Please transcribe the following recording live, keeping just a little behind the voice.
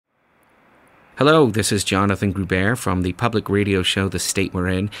Hello, this is Jonathan Gruber from the public radio show The State We're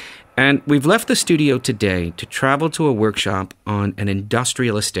In, and we've left the studio today to travel to a workshop on an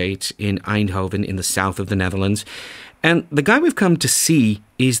industrial estate in Eindhoven in the south of the Netherlands. And the guy we've come to see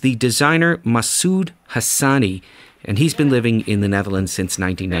is the designer Massoud Hassani, and he's been living in the Netherlands since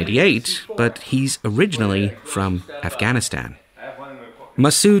 1998, but he's originally from Afghanistan.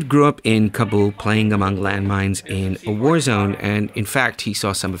 Massoud grew up in Kabul playing among landmines in a war zone, and in fact he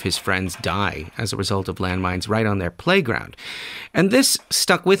saw some of his friends die as a result of landmines right on their playground. And this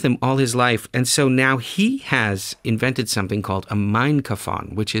stuck with him all his life, and so now he has invented something called a Mine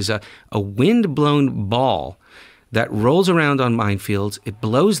Kafon, which is a wind-blown ball that rolls around on minefields. It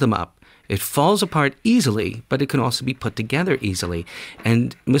blows them up. It falls apart easily, but it can also be put together easily.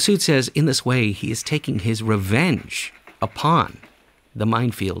 And Massoud says in this way he is taking his revenge upon the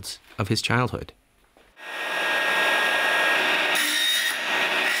minefields of his childhood.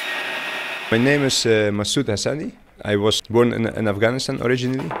 My name is Massoud Hassani. I was born in Afghanistan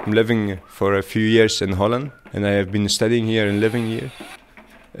originally. I'm living for a few years in Holland, and I have been studying here and living here.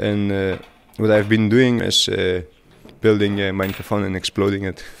 And what I've been doing is building a Mine Kafon and exploding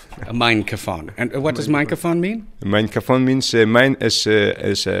it. A Mine Kafon. And what does Mine Kafon mean? Mine Kafon means mine is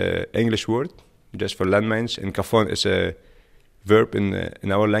an English word just for landmines, and Kafon is a verb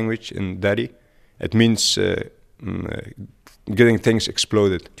in our language, in Dari. It means getting things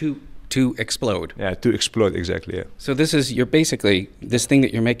exploded. To explode. Yeah, to explode, exactly, yeah. So this thing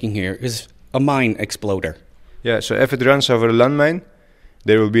that you're making here is a mine exploder. Yeah, so if it runs over a landmine,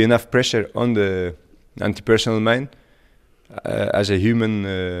 there will be enough pressure on the anti-personnel mine as a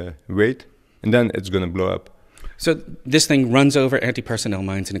human weight, and then it's going to blow up. So this thing runs over anti-personnel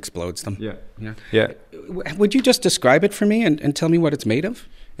mines and explodes them? Yeah. Would you just describe it for me and tell me what it's made of?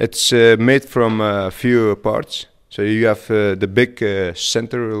 It's made from a few parts. So you have the big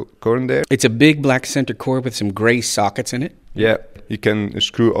central core in there. It's a big black center core with some gray sockets in it? Yeah, you can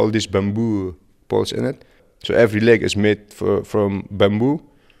screw all these bamboo poles in it. So every leg is made from bamboo,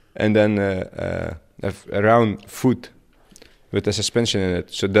 and then a round foot with a suspension in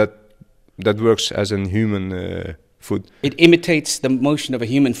it. So that works as a human foot. It imitates the motion of a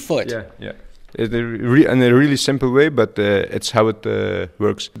human foot. Yeah. In a really simple way, but it's how it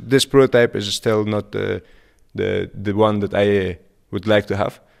works. This prototype is still not the one that I would like to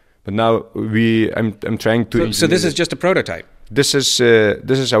have, but now I'm trying to. So this is just a prototype. This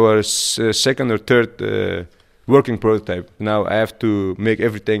is our second or third working prototype. Now I have to make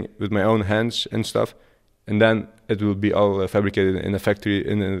everything with my own hands and stuff, and then it will be all fabricated in a factory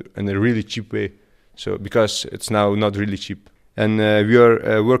in a really cheap way. So because it's now not really cheap, and we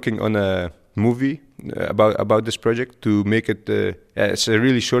are working on a movie about this project to make it. It's a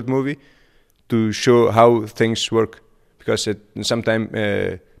really short movie to show how things work, because sometimes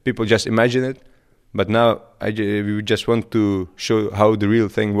people just imagine it, but now we just want to show how the real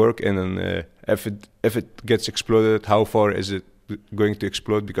thing works, and then if it gets exploded, how far is it going to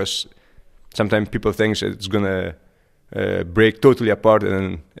explode? Because sometimes people think it's gonna break totally apart,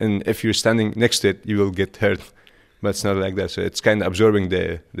 and if you're standing next to it, you will get hurt. But it's not like that. So it's kind of absorbing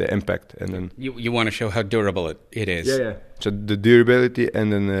the impact, and then you want to show how durable it is. Yeah. So the durability,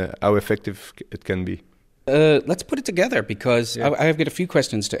 and then how effective it can be. Let's put it together, because I've got a few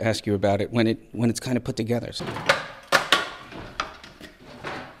questions to ask you about it when it's kind of put together. So.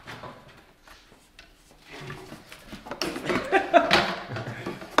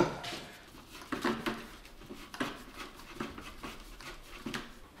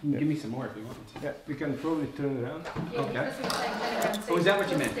 Give me some more if you want to. Yeah, we can probably turn it around. Okay. Oh, is that what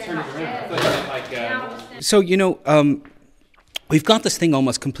you meant? Turn it around. I thought you meant So, we've got this thing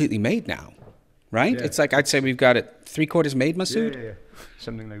almost completely made now, right? Yeah. It's like, I'd say we've got it 3/4 made, Massoud? Yeah.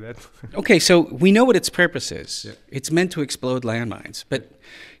 Something like that. Okay, so we know what its purpose is. Yeah. It's meant to explode landmines. But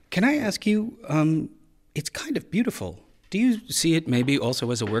can I ask you, it's kind of beautiful. Do you see it maybe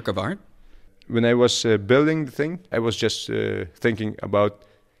also as a work of art? When I was building the thing, I was just thinking about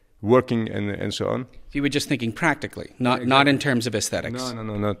working and so on. You were just thinking practically, not in terms of aesthetics.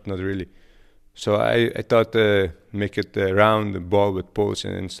 No, not really. So I thought make it a round ball with poles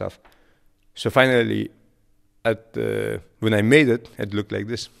and stuff. So finally, when I made it, it looked like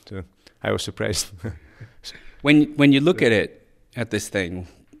this. So I was surprised. When you look at this thing,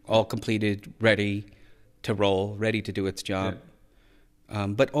 all completed, ready to roll, ready to do its job,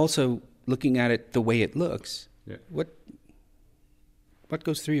 but also looking at it the way it looks, what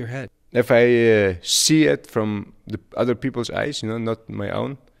goes through your head? If I see it from the other people's eyes, not my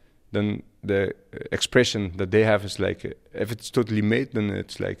own, then the expression that they have is like, if it's totally made, then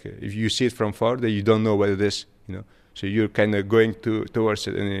it's like, if you see it from far, then you don't know what it is, So you're kind of going towards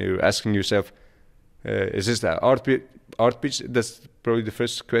it, and you're asking yourself, Is this the art piece? That's probably the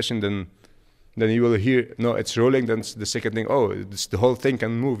first question. Then you will hear, no, it's rolling. Then the second thing, oh, it's the whole thing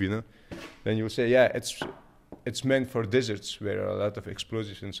can move, you know. Then you will say, yeah, it's meant for deserts where there are a lot of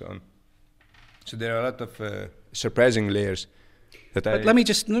explosives and so on. So there are a lot of surprising layers. But let me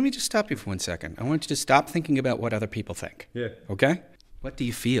just stop you for 1 second. I want you to stop thinking about what other people think. Yeah. Okay? What do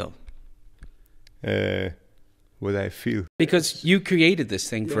you feel? What I feel. Because you created this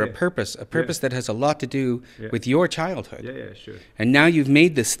thing for a purpose that has a lot to do with your childhood. Yeah, sure. And now you've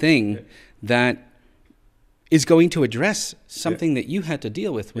made this thing that is going to address something that you had to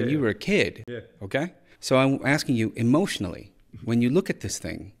deal with when you were a kid. Yeah. Okay? So I'm asking you, emotionally, when you look at this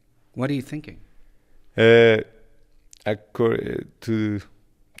thing, what are you thinking? To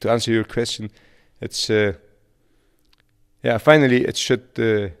answer your question, it's finally it should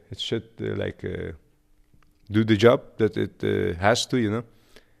do the job that it has to, you know,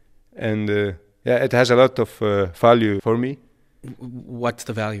 and it has a lot of value for me. What's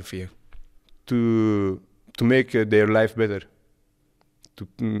the value for you? To make their life better,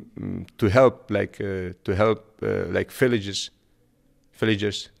 to help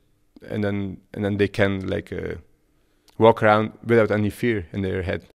villagers, and then they can walk around without any fear in their head.